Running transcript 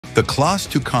The Claas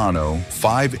Tucano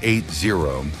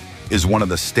 580 is one of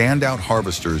the standout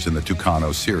harvesters in the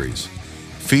Tucano series,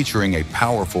 featuring a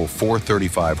powerful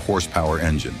 435 horsepower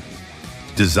engine.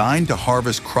 Designed to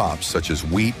harvest crops such as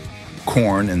wheat,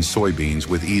 corn, and soybeans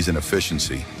with ease and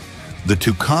efficiency, the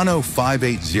Tucano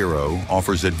 580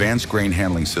 offers advanced grain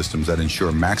handling systems that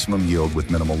ensure maximum yield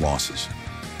with minimal losses.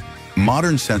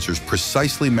 Modern sensors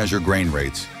precisely measure grain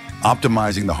rates,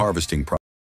 optimizing the harvesting process.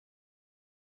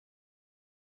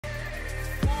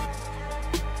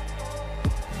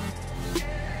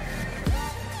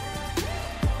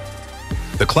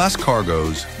 The Claas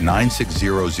Cargos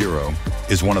 9600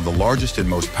 is one of the largest and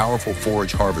most powerful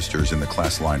forage harvesters in the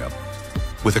Claas lineup.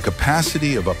 With a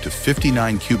capacity of up to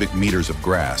 59 cubic meters of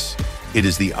grass, it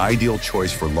is the ideal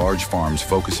choice for large farms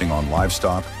focusing on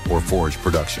livestock or forage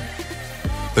production.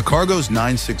 The Cargos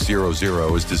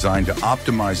 9600 is designed to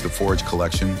optimize the forage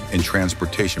collection and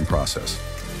transportation process,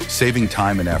 saving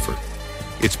time and effort.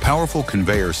 Its powerful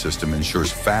conveyor system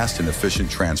ensures fast and efficient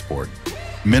transport,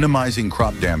 minimizing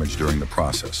crop damage during the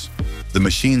process. The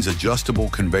machine's adjustable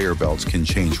conveyor belts can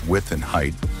change width and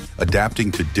height,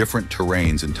 adapting to different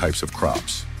terrains and types of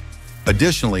crops.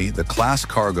 Additionally, the Claas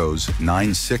Cargos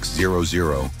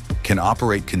 9600 can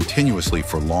operate continuously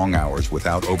for long hours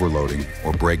without overloading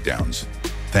or breakdowns,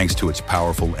 thanks to its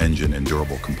powerful engine and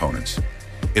durable components.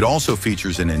 It also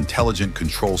features an intelligent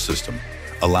control system,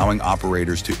 allowing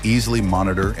operators to easily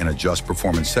monitor and adjust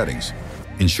performance settings,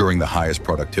 ensuring the highest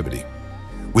productivity.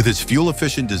 With its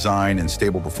fuel-efficient design and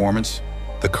stable performance,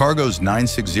 the Cargos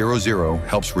 9600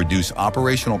 helps reduce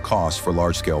operational costs for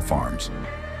large-scale farms.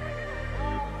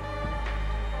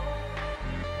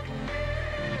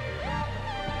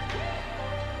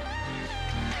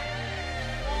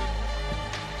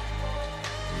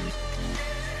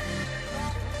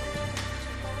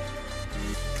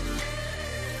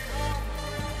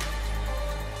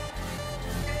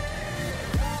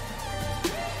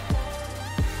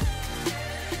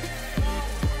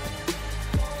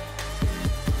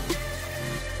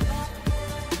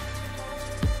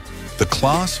 The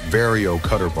Claas VARIO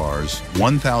Cutterbars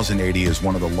 1080 is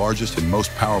one of the largest and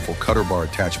most powerful cutter bar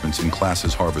attachments in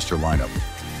Claas's harvester lineup.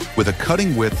 With a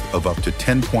cutting width of up to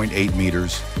 10.8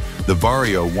 meters, the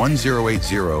VARIO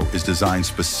 1080 is designed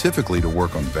specifically to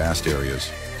work on vast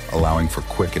areas, allowing for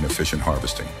quick and efficient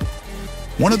harvesting.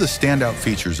 One of the standout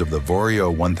features of the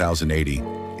VARIO 1080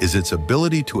 is its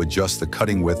ability to adjust the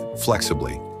cutting width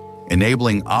flexibly,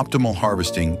 enabling optimal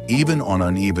harvesting even on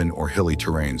uneven or hilly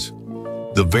terrains.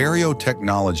 The VARIO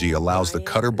technology allows the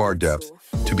cutter bar depth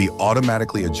to be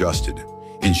automatically adjusted,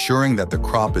 ensuring that the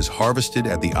crop is harvested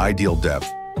at the ideal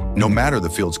depth, no matter the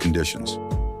field's conditions.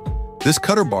 This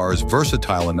cutter bar is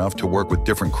versatile enough to work with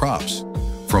different crops,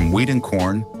 from wheat and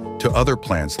corn to other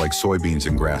plants like soybeans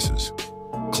and grasses.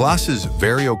 Claas's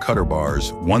VARIO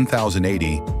Cutterbars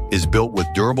 1080 is built with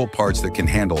durable parts that can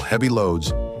handle heavy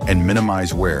loads and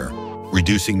minimize wear,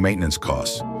 reducing maintenance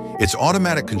costs. Its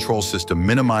automatic control system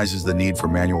minimizes the need for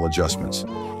manual adjustments,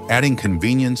 adding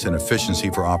convenience and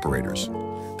efficiency for operators.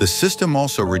 The system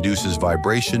also reduces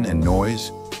vibration and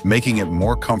noise, making it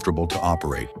more comfortable to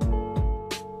operate.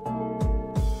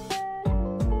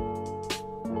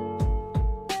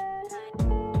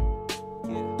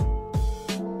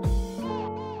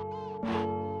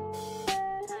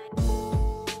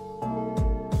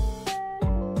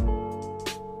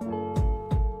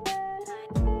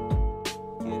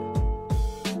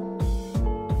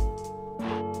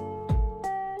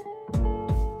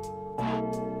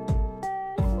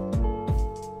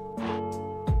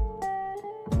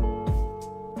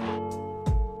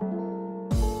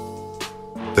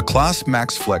 The Claas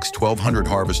MAXFLEX 1200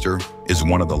 harvester is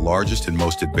one of the largest and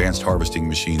most advanced harvesting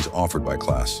machines offered by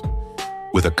Claas.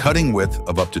 With a cutting width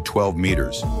of up to 12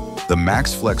 meters, the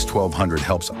MAXFLEX 1200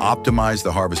 helps optimize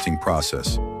the harvesting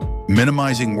process,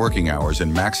 minimizing working hours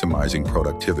and maximizing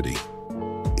productivity.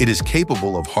 It is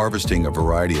capable of harvesting a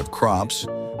variety of crops,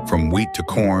 from wheat to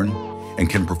corn, and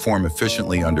can perform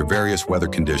efficiently under various weather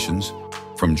conditions,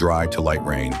 from dry to light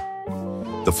rain.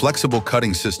 The flexible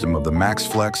cutting system of the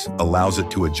MAXFLEX allows it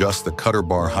to adjust the cutter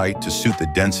bar height to suit the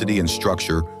density and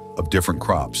structure of different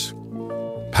crops.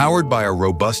 Powered by a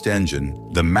robust engine,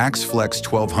 the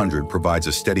MAXFLEX 1200 provides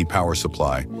a steady power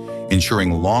supply,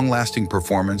 ensuring long-lasting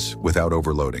performance without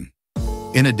overloading.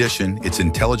 In addition, its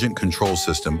intelligent control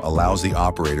system allows the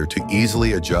operator to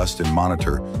easily adjust and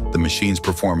monitor the machine's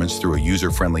performance through a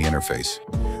user-friendly interface.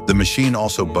 The machine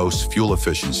also boasts fuel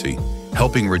efficiency,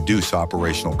 helping reduce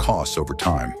operational costs over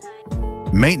time.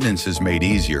 Maintenance is made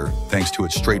easier thanks to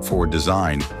its straightforward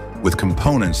design, with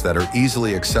components that are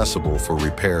easily accessible for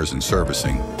repairs and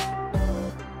servicing.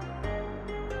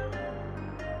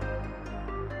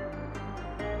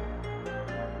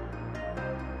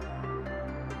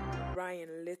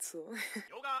 zu.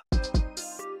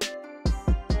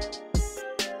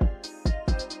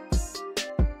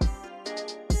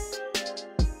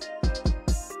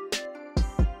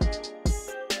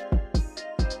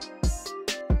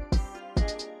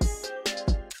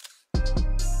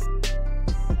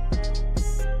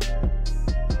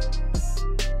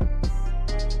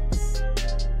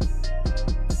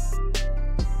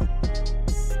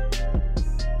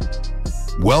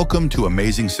 Welcome to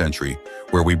Amazing Century,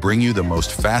 where we bring you the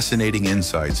most fascinating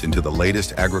insights into the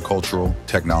latest agricultural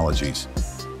technologies.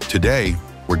 Today,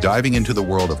 we're diving into the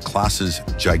world of Claas's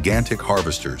gigantic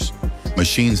harvesters,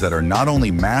 machines that are not only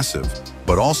massive,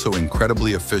 but also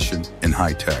incredibly efficient and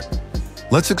high-tech.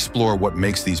 Let's explore what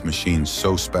makes these machines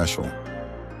so special.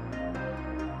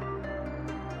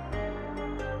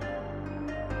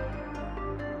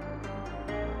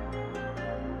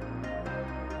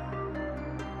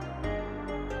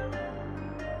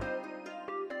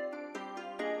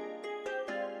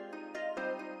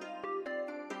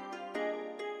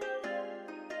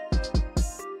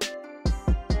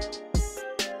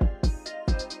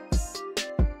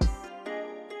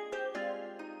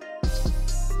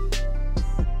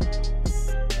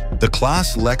 The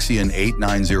Claas Lexion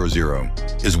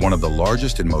 8900 is one of the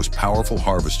largest and most powerful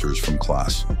harvesters from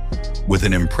Claas, with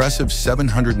an impressive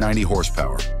 790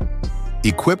 horsepower.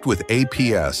 Equipped with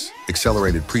APS,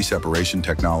 accelerated pre-separation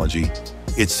technology,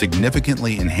 it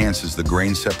significantly enhances the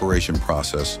grain separation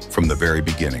process from the very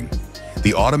beginning.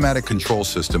 The automatic control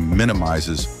system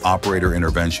minimizes operator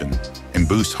intervention and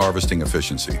boosts harvesting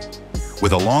efficiency.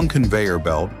 With a long conveyor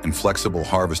belt and flexible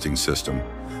harvesting system,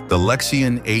 the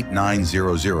Lexion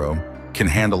 8900 can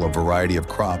handle a variety of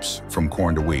crops from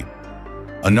corn to wheat.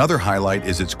 Another highlight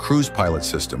is its cruise pilot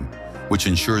system, which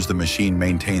ensures the machine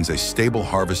maintains a stable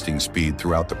harvesting speed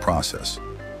throughout the process.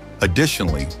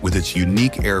 Additionally, with its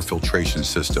unique air filtration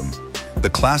system, the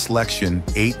Claas Lexion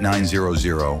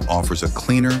 8900 offers a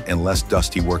cleaner and less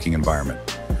dusty working environment.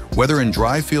 Whether in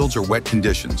dry fields or wet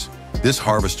conditions, this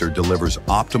harvester delivers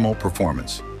optimal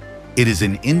performance. It is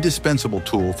an indispensable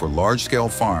tool for large-scale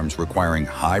farms requiring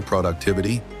high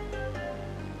productivity.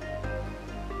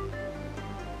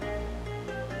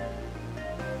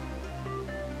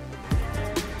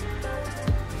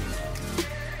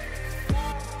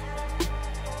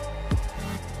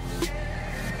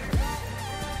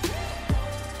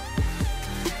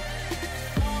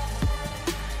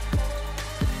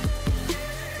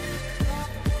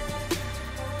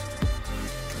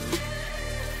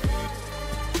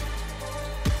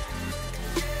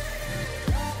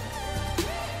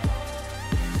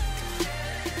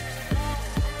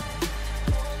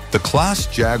 The Claas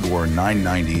Jaguar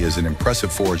 990 is an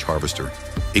impressive forage harvester,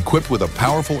 equipped with a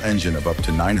powerful engine of up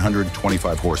to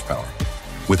 925 horsepower.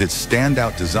 With its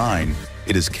standout design,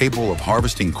 it is capable of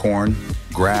harvesting corn,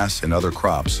 grass, and other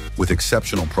crops with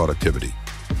exceptional productivity.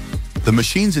 The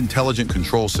machine's intelligent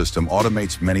control system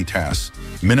automates many tasks,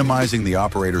 minimizing the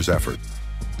operator's effort.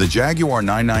 The Jaguar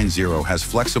 990 has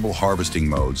flexible harvesting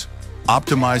modes,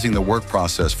 optimizing the work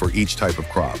process for each type of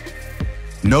crop.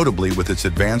 Notably, with its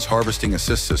advanced harvesting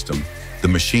assist system, the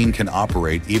machine can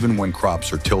operate even when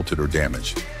crops are tilted or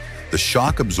damaged. The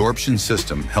shock absorption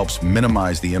system helps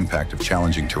minimize the impact of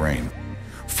challenging terrain.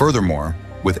 Furthermore,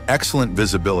 with excellent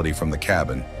visibility from the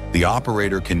cabin, the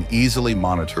operator can easily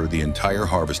monitor the entire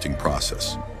harvesting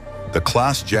process. The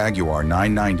Claas Jaguar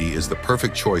 990 is the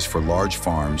perfect choice for large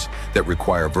farms that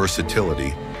require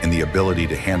versatility and the ability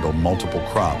to handle multiple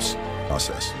crops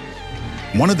process.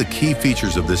 One of the key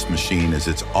features of this machine is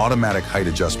its automatic height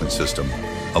adjustment system,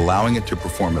 allowing it to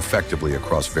perform effectively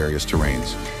across various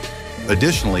terrains.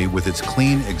 Additionally, with its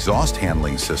clean exhaust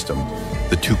handling system,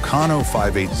 the Tucano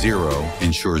 580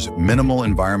 ensures minimal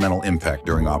environmental impact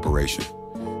during operation.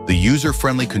 The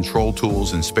user-friendly control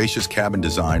tools and spacious cabin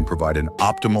design provide an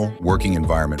optimal working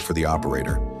environment for the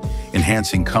operator,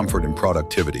 enhancing comfort and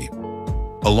productivity.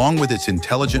 Along with its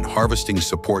intelligent harvesting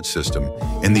support system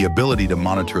and the ability to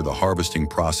monitor the harvesting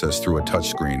process through a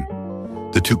touchscreen,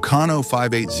 the Tucano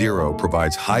 580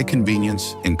 provides high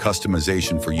convenience and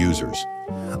customization for users,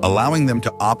 allowing them to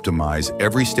optimize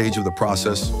every stage of the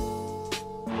process.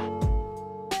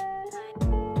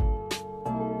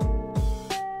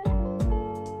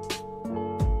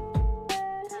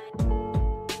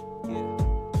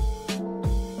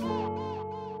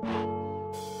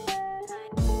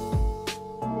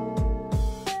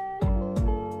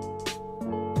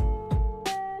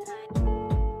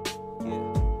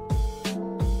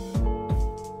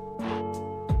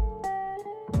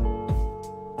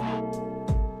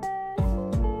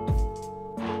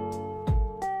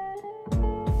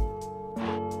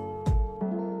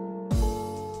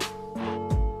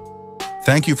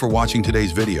 Thank you for watching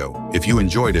today's video. If you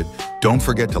enjoyed it, don't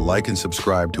forget to like and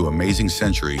subscribe to Amazing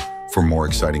Century for more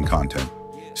exciting content.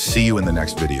 See you in the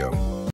next video.